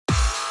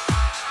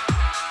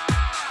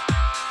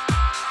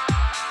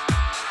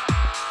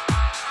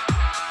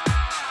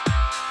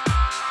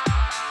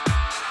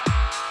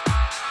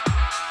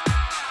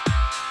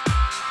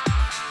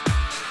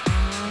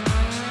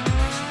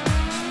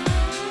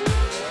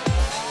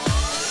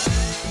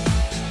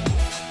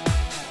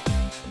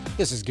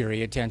This is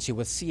Gary Atencio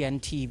with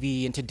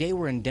CNTV, and today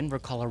we're in Denver,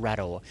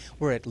 Colorado.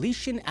 We're at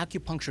Lixin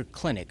Acupuncture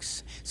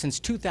Clinics. Since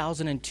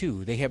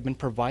 2002, they have been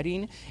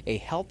providing a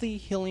healthy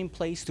healing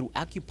place through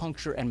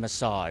acupuncture and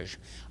massage.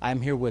 I'm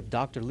here with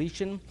Dr.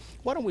 Lixin.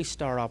 Why don't we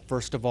start off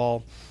first of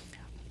all,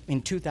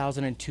 in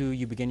 2002,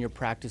 you began your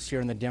practice here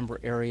in the Denver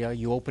area.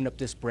 You opened up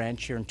this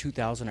branch here in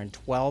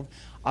 2012.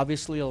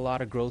 Obviously, a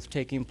lot of growth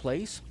taking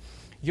place.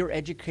 Your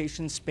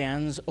education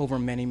spans over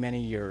many,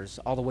 many years,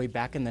 all the way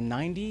back in the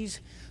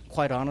 90s,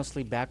 quite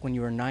honestly, back when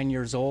you were 9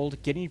 years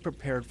old, getting you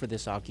prepared for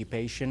this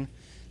occupation.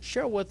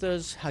 Share with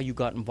us how you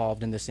got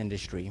involved in this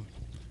industry.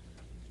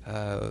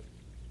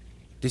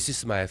 This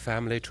is my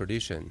family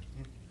tradition.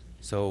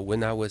 So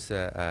when I was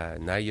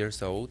 9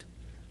 years old,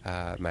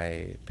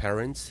 my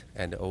parents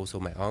and also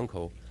my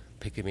uncle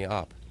picked me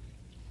up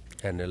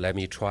and let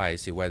me try,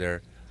 see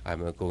whether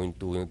I'm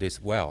doing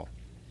this well.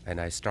 And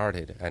I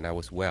started, and I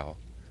was well.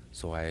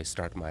 So I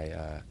start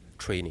my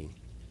training.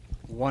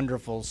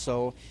 Wonderful.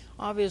 So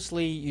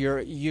obviously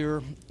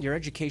your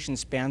education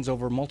spans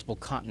over multiple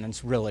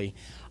continents, really.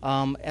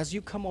 As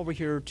you come over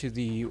here to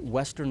the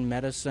Western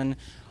medicine,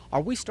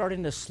 are we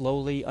starting to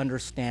slowly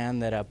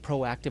understand that a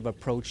proactive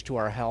approach to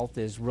our health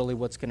is really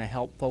what's going to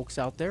help folks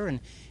out there? And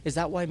is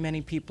that why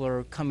many people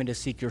are coming to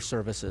seek your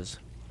services?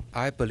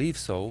 I believe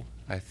so.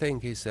 I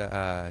think it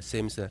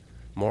seems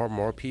more and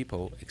more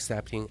people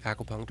accepting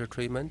acupuncture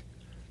treatment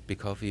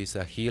because it's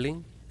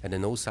healing and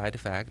no side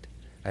effect,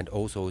 and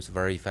also it's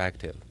very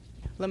effective.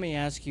 Let me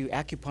ask you,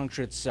 acupuncture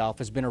itself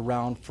has been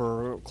around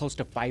for close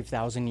to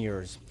 5,000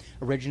 years,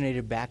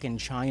 originated back in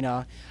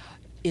China.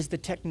 Is the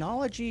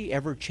technology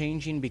ever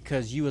changing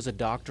because you as a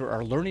doctor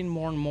are learning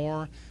more and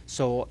more?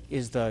 So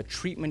is the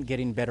treatment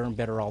getting better and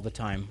better all the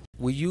time?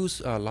 We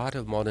use a lot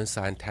of modern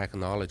science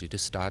technology to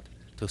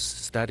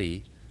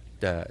study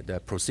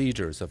the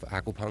procedures of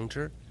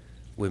acupuncture.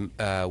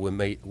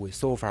 We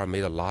so far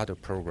made a lot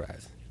of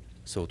progress.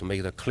 So to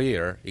make it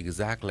clear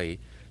exactly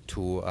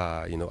to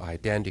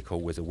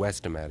identical with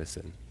Western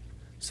medicine.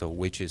 So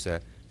which is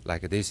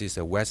like this is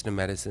a Western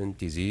medicine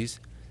disease,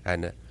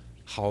 and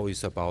how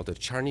is about the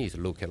Chinese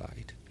look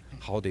like,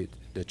 how the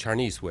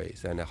Chinese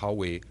ways, and how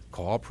we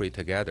cooperate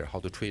together, how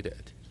to treat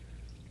it.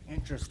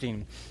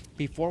 Interesting.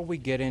 Before we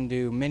get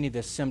into many of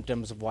the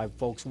symptoms of why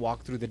folks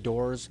walk through the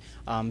doors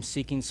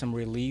seeking some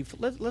relief,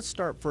 let's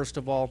start first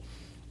of all.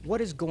 What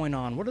is going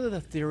on? What are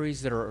the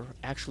theories that are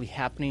actually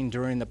happening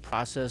during the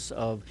process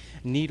of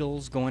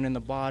needles going in the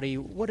body?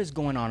 What is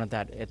going on at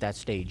that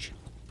stage?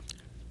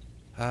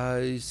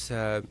 It's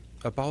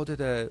about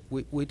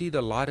we did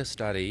a lot of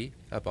study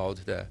about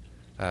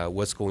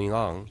what's going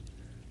on.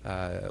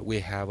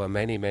 We have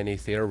many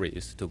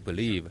theories to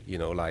believe.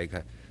 Like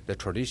the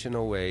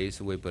traditional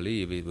ways we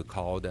believe is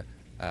called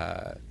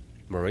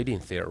meridian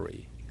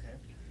theory.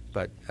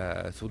 But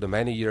through the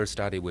many years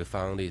study, we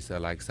found is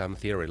like some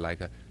theory,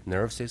 like a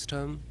nerve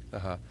system,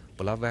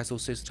 blood vessel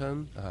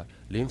system,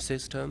 lymph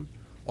system.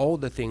 All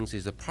the things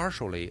is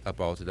partially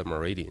about the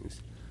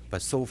meridians.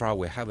 But so far,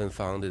 we haven't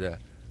found the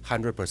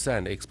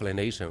 100%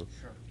 explanation.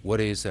 Sure.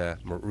 What is a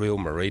real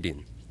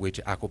meridian,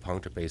 which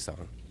acupuncture based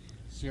on.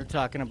 So you're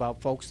talking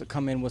about folks that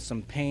come in with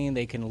some pain,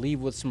 they can leave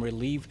with some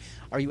relief.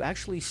 Are you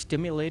actually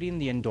stimulating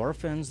the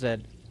endorphins that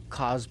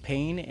cause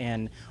pain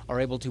and are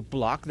able to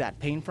block that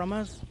pain from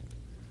us?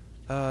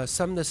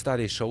 Some of the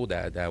studies show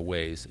that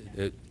ways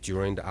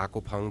during the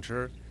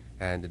acupuncture,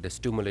 and they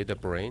stimulate the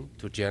brain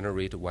to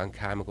generate one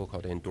chemical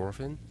called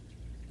endorphin.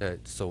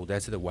 So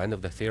that's one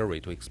of the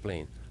theory to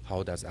explain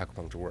how does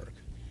acupuncture work.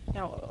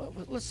 Now,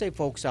 let's say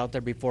folks out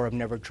there before have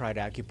never tried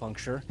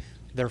acupuncture.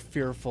 They're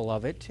fearful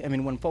of it. I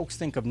mean, when folks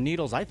think of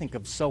needles, I think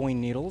of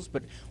sewing needles,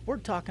 but we're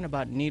talking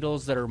about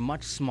needles that are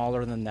much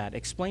smaller than that.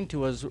 Explain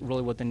to us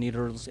really what the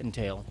needles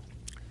entail.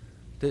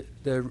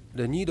 The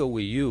needle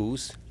we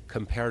use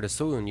compared to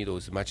sewing needle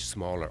is much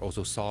smaller,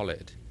 also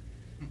solid.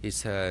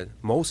 It's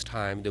most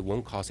time they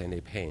won't cause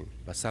any pain,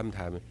 but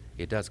sometimes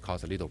it does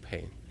cause a little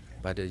pain.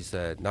 But it's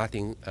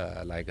nothing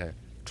like a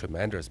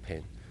tremendous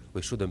pain.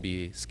 We shouldn't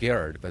be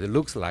scared, but it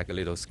looks like a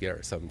little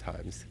scared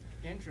sometimes.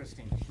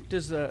 Interesting.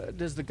 Does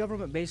the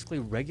government basically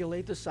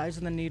regulate the size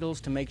of the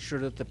needles to make sure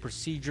that the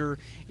procedure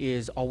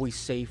is always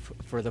safe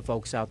for the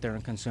folks out there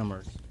and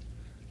consumers?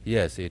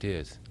 Yes, it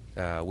is.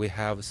 We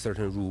have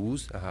certain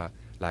rules.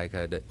 Like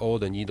all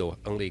the needle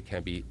only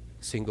can be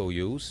single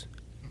use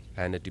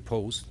and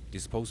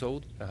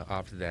disposal.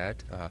 After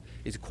that,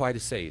 it's quite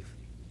safe.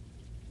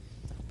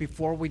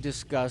 Before we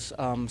discuss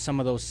some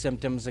of those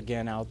symptoms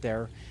again out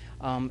there,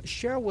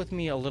 share with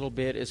me a little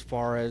bit as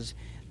far as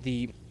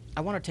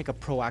I want to take a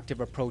proactive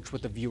approach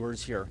with the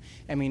viewers here.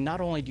 I mean,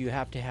 not only do you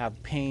have to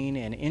have pain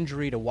and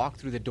injury to walk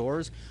through the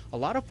doors, a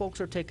lot of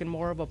folks are taking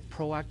more of a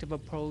proactive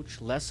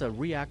approach, less a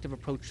reactive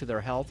approach to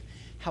their health.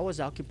 How is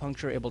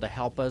acupuncture able to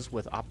help us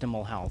with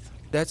optimal health?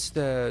 That's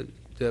the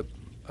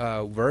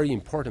very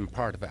important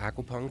part of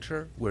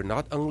acupuncture. We're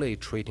not only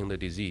treating the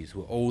disease,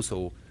 we're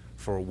also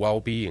for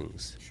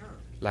well-beings. Sure.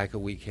 Like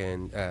we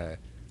can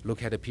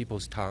look at the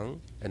people's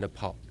tongue and the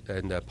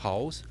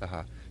pulse.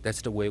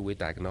 That's the way we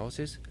diagnose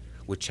it.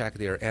 We check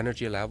their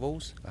energy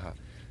levels.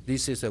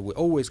 this is we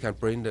always can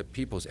bring the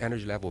people's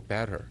energy level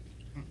better.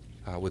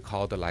 We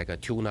call it like a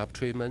tune-up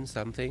treatment,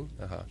 something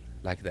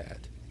like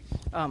that.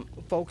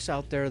 Folks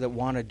out there that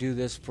want to do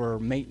this for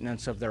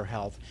maintenance of their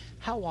health,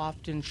 how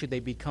often should they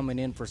be coming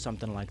in for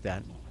something like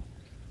that?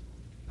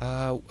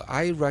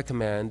 I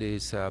recommend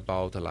is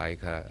about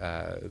like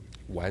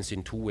once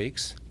in 2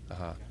 weeks,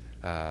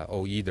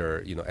 or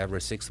either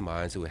every 6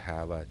 months we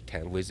have a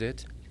 10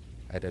 visit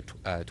at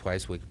a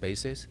twice-week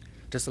basis.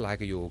 Just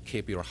like you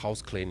keep your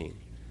house cleaning.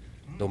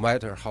 No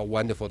matter how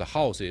wonderful the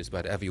house is,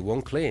 but if you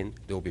won't clean,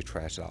 they will be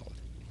trashed out.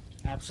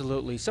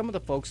 Absolutely. Some of the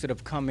folks that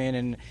have come in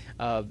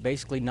and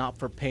basically not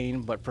for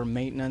pain but for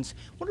maintenance,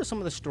 what are some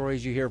of the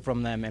stories you hear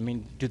from them? I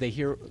mean, do they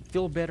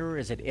feel better?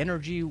 Is it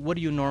energy? What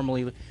do you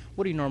normally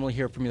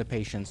hear from the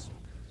patients?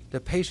 The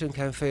patient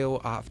can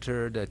feel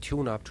after the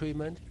tune-up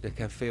treatment, they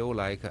can feel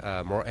like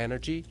more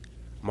energy,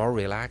 more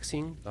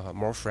relaxing,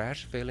 more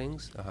fresh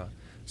feelings.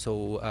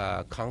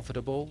 So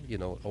comfortable,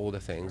 all the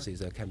things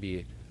can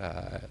be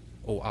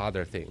all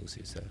other things.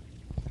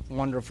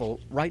 Wonderful.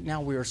 Right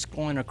now we are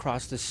scrolling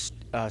across this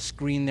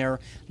screen there,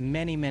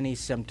 many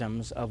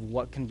symptoms of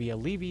what can be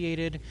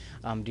alleviated,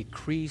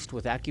 decreased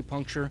with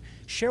acupuncture.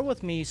 Share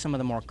with me some of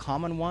the more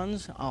common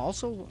ones,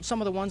 also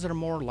some of the ones that are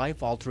more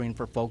life-altering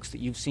for folks that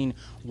you've seen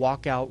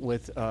walk out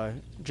with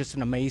just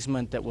an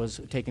amazement that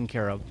was taken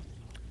care of.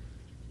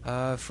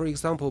 For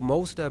example,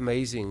 most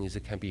amazing is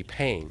it can be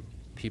pain.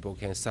 People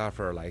can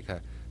suffer like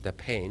the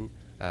pain,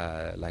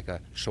 like a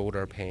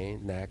shoulder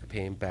pain, neck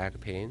pain, back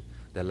pain.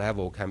 The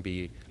level can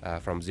be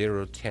from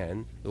 0 to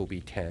 10, it will be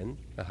 10.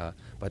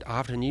 But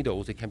after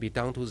needles, it can be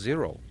down to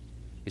 0.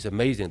 It's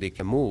amazing. They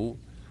can move.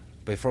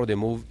 Before they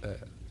move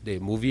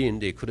in,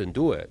 they couldn't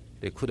do it.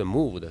 They couldn't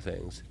move the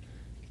things.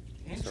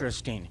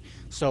 Interesting.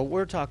 So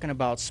we're talking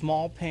about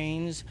small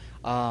pains,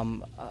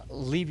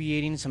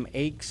 alleviating some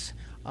aches,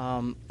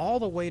 all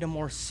the way to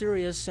more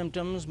serious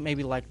symptoms,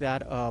 maybe like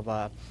that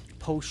of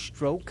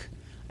post-stroke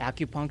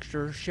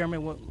acupuncture. Share me,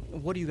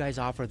 what do you guys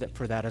offer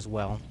for that as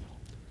well?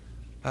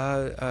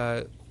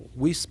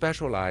 We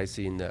specialize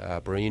in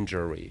brain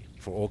injury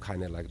for all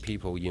kind of like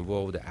people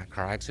involved in a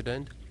car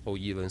accident or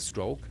even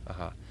stroke.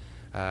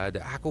 The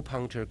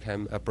acupuncture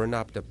can burn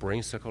up the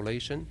brain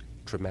circulation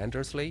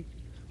tremendously.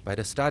 By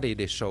the study,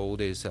 they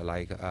showed is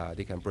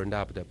they can burn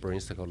up the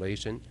brain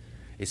circulation,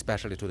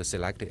 especially to the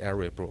selected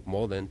area, for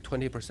more than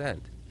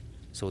 20%.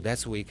 So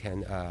that's we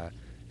can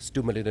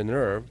stimulate the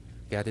nerve,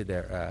 get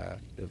there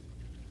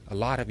a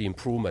lot of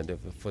improvement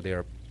for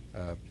their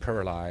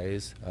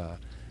paralyzed.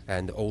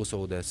 And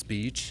also the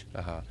speech,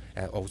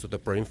 and also the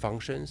brain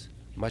functions,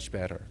 much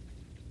better.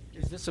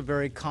 Is this a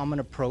very common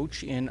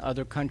approach in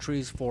other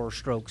countries for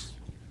strokes?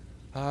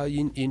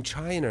 In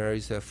China,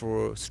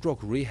 for stroke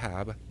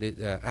rehab, the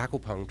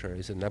acupuncture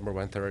is the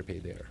 #1 therapy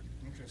there.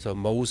 So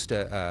most,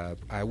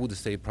 I would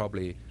say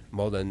probably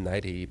more than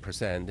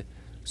 90%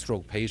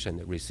 stroke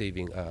patient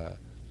receiving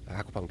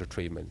acupuncture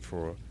treatment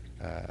for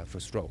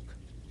stroke.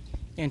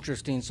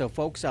 Interesting. So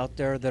folks out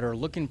there that are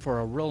looking for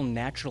a real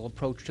natural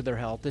approach to their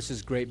health, this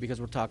is great because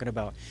we're talking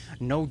about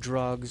no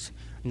drugs,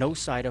 no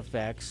side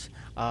effects,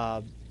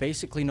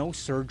 basically no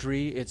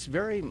surgery. It's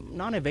very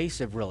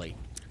non-invasive, really.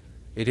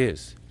 It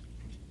is.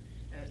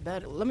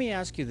 Let me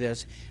ask you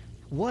this.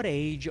 What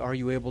age are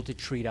you able to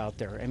treat out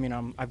there? I mean,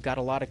 I've got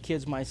a lot of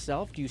kids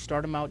myself. Do you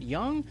start them out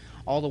young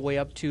all the way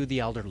up to the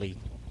elderly?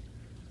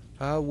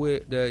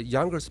 The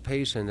youngest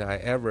patient I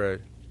ever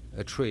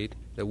treat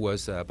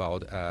was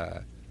about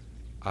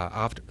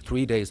after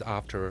 3 days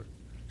after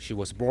she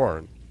was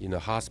born in the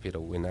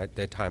hospital. When at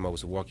that time I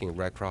was working at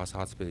Red Cross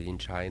Hospital in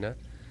China.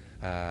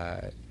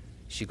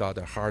 She got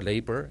a hard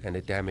labor and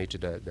it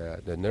damaged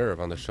the nerve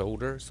on the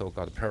shoulder, so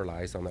got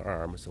paralyzed on the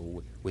arm.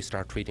 So we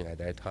start treating at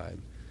that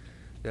time.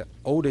 The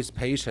oldest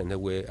patient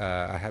that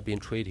I have been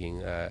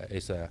treating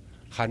is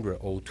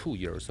 102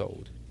 years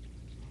old.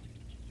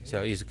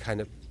 So it's kind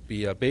of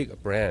be a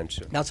big branch.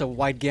 That's a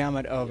wide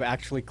gamut of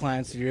actually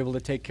clients that you're able to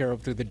take care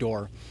of through the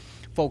door.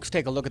 Folks,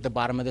 take a look at the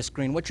bottom of the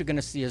screen. What you're going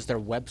to see is their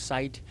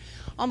website.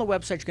 On the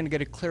website, you're going to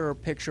get a clearer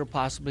picture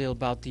possibly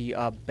about the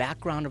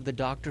background of the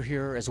doctor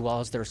here as well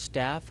as their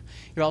staff.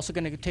 You're also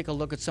going to take a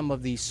look at some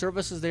of the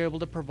services they're able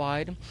to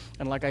provide.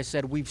 And like I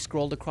said, we've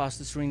scrolled across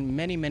the screen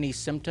many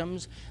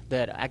symptoms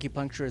that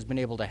acupuncture has been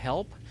able to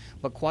help.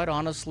 But quite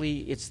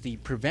honestly, it's the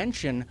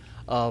prevention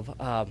of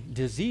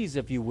disease,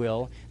 if you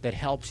will, that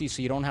helps you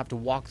so you don't have to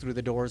walk through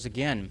the doors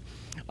again.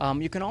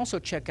 You can also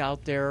check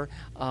out there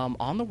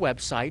on the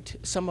website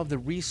some of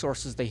the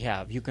resources they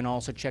have. You can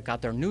also check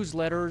out their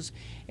newsletters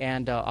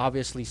and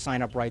obviously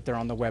sign up right there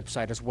on the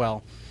website as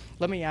well.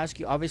 Let me ask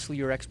you, obviously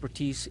your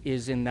expertise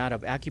is in that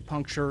of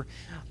acupuncture.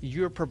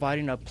 You're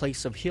providing a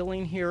place of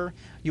healing here.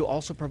 You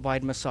also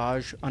provide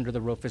massage under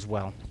the roof as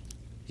well.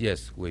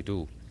 Yes, we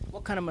do.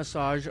 What kind of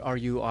massage are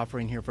you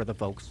offering here for the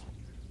folks?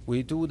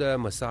 We do the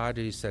massage,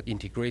 is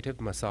integrative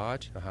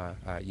massage,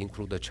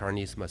 include the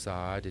Chinese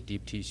massage,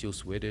 deep tissue,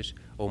 Swedish,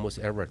 almost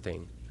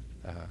everything,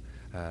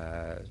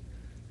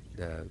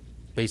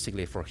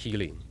 basically for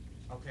healing.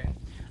 Okay.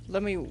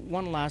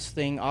 One last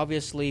thing.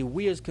 Obviously,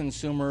 we as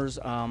consumers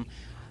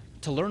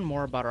to learn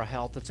more about our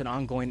health, it's an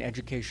ongoing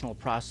educational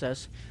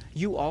process.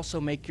 You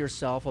also make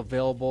yourself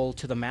available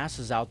to the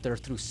masses out there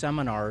through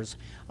seminars.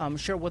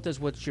 Share with us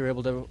what you're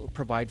able to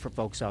provide for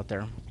folks out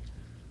there.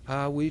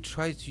 We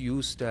try to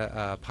use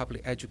the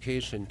public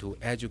education to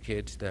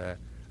educate the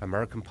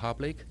American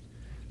public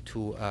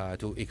to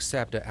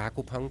accept the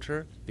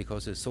acupuncture,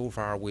 because so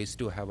far we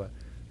still have a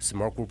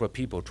small group of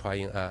people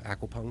trying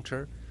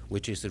acupuncture,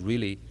 which is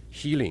really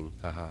healing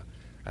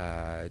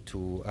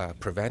to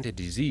prevent a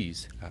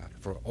disease,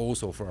 for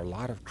a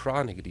lot of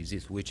chronic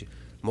disease which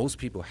most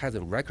people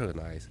hasn't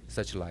recognized,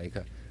 such like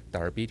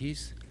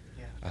diabetes,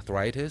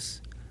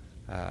 arthritis,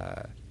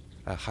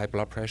 high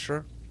blood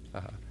pressure,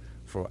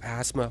 for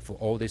asthma, for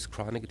all this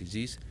chronic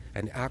disease.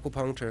 And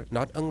acupuncture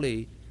not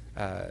only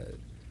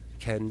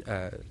can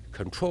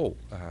control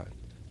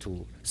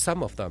to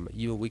some of them,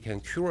 even we can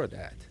cure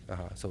that.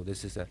 So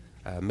this is an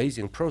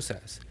amazing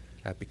process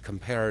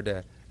compared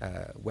to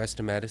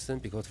Western medicine,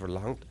 because for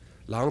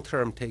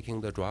long-term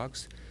taking the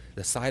drugs,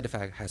 the side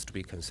effect has to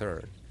be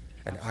concerned.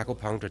 And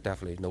acupuncture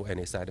definitely no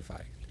any side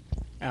effect.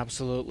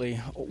 Absolutely.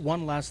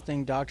 One last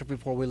thing, doctor,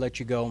 before we let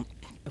you go.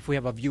 If we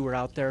have a viewer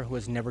out there who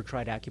has never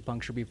tried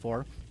acupuncture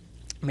before,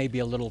 maybe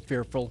a little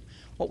fearful,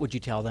 what would you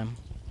tell them?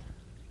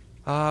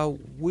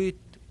 We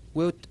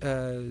will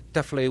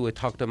definitely we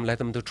talk them, let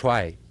them to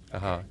try,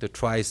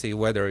 see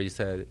whether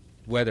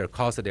whether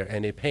cause there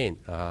any pain,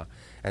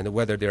 and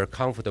whether they're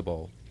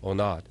comfortable or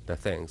not, the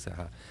things.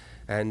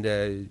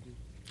 And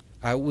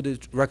I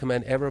would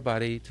recommend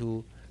everybody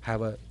to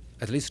have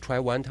at least try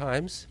one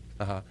times.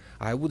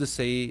 I would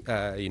say,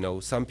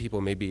 some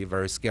people may be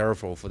very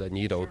scareful for the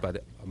needle,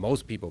 but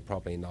most people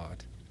probably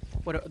not.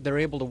 They're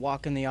able to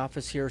walk in the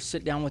office here,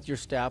 sit down with your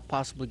staff,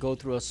 possibly go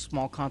through a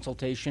small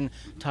consultation,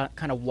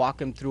 kind of walk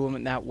them through them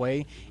in that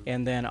way,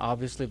 and then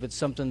obviously if it's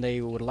something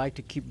they would like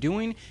to keep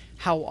doing,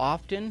 how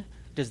often?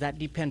 Does that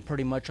depend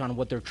pretty much on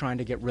what they're trying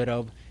to get rid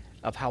of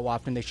how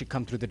often they should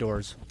come through the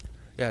doors?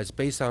 Yeah, it's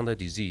based on the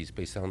disease,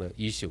 based on the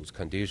issues,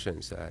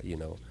 conditions,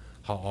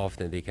 how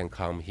often they can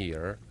come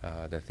here.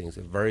 The things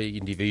are very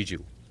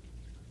individual.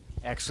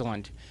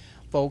 Excellent.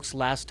 Folks,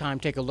 last time,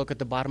 take a look at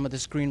the bottom of the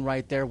screen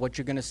right there. What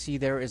you're going to see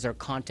there is our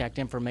contact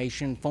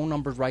information. Phone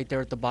number's right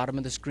there at the bottom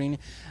of the screen.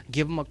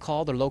 Give them a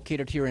call. They're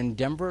located here in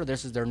Denver.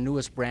 This is their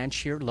newest branch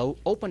here,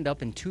 opened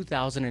up in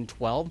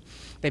 2012.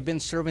 They've been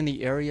serving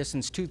the area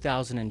since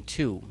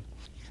 2002.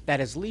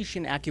 That is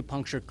Lixin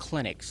Acupuncture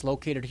Clinics,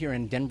 located here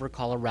in Denver,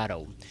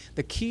 Colorado.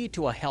 The key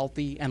to a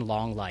healthy and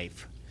long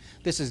life.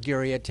 This is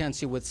Gary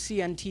Atensi with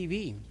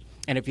CNTV.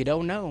 And if you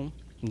don't know,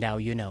 now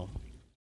you know.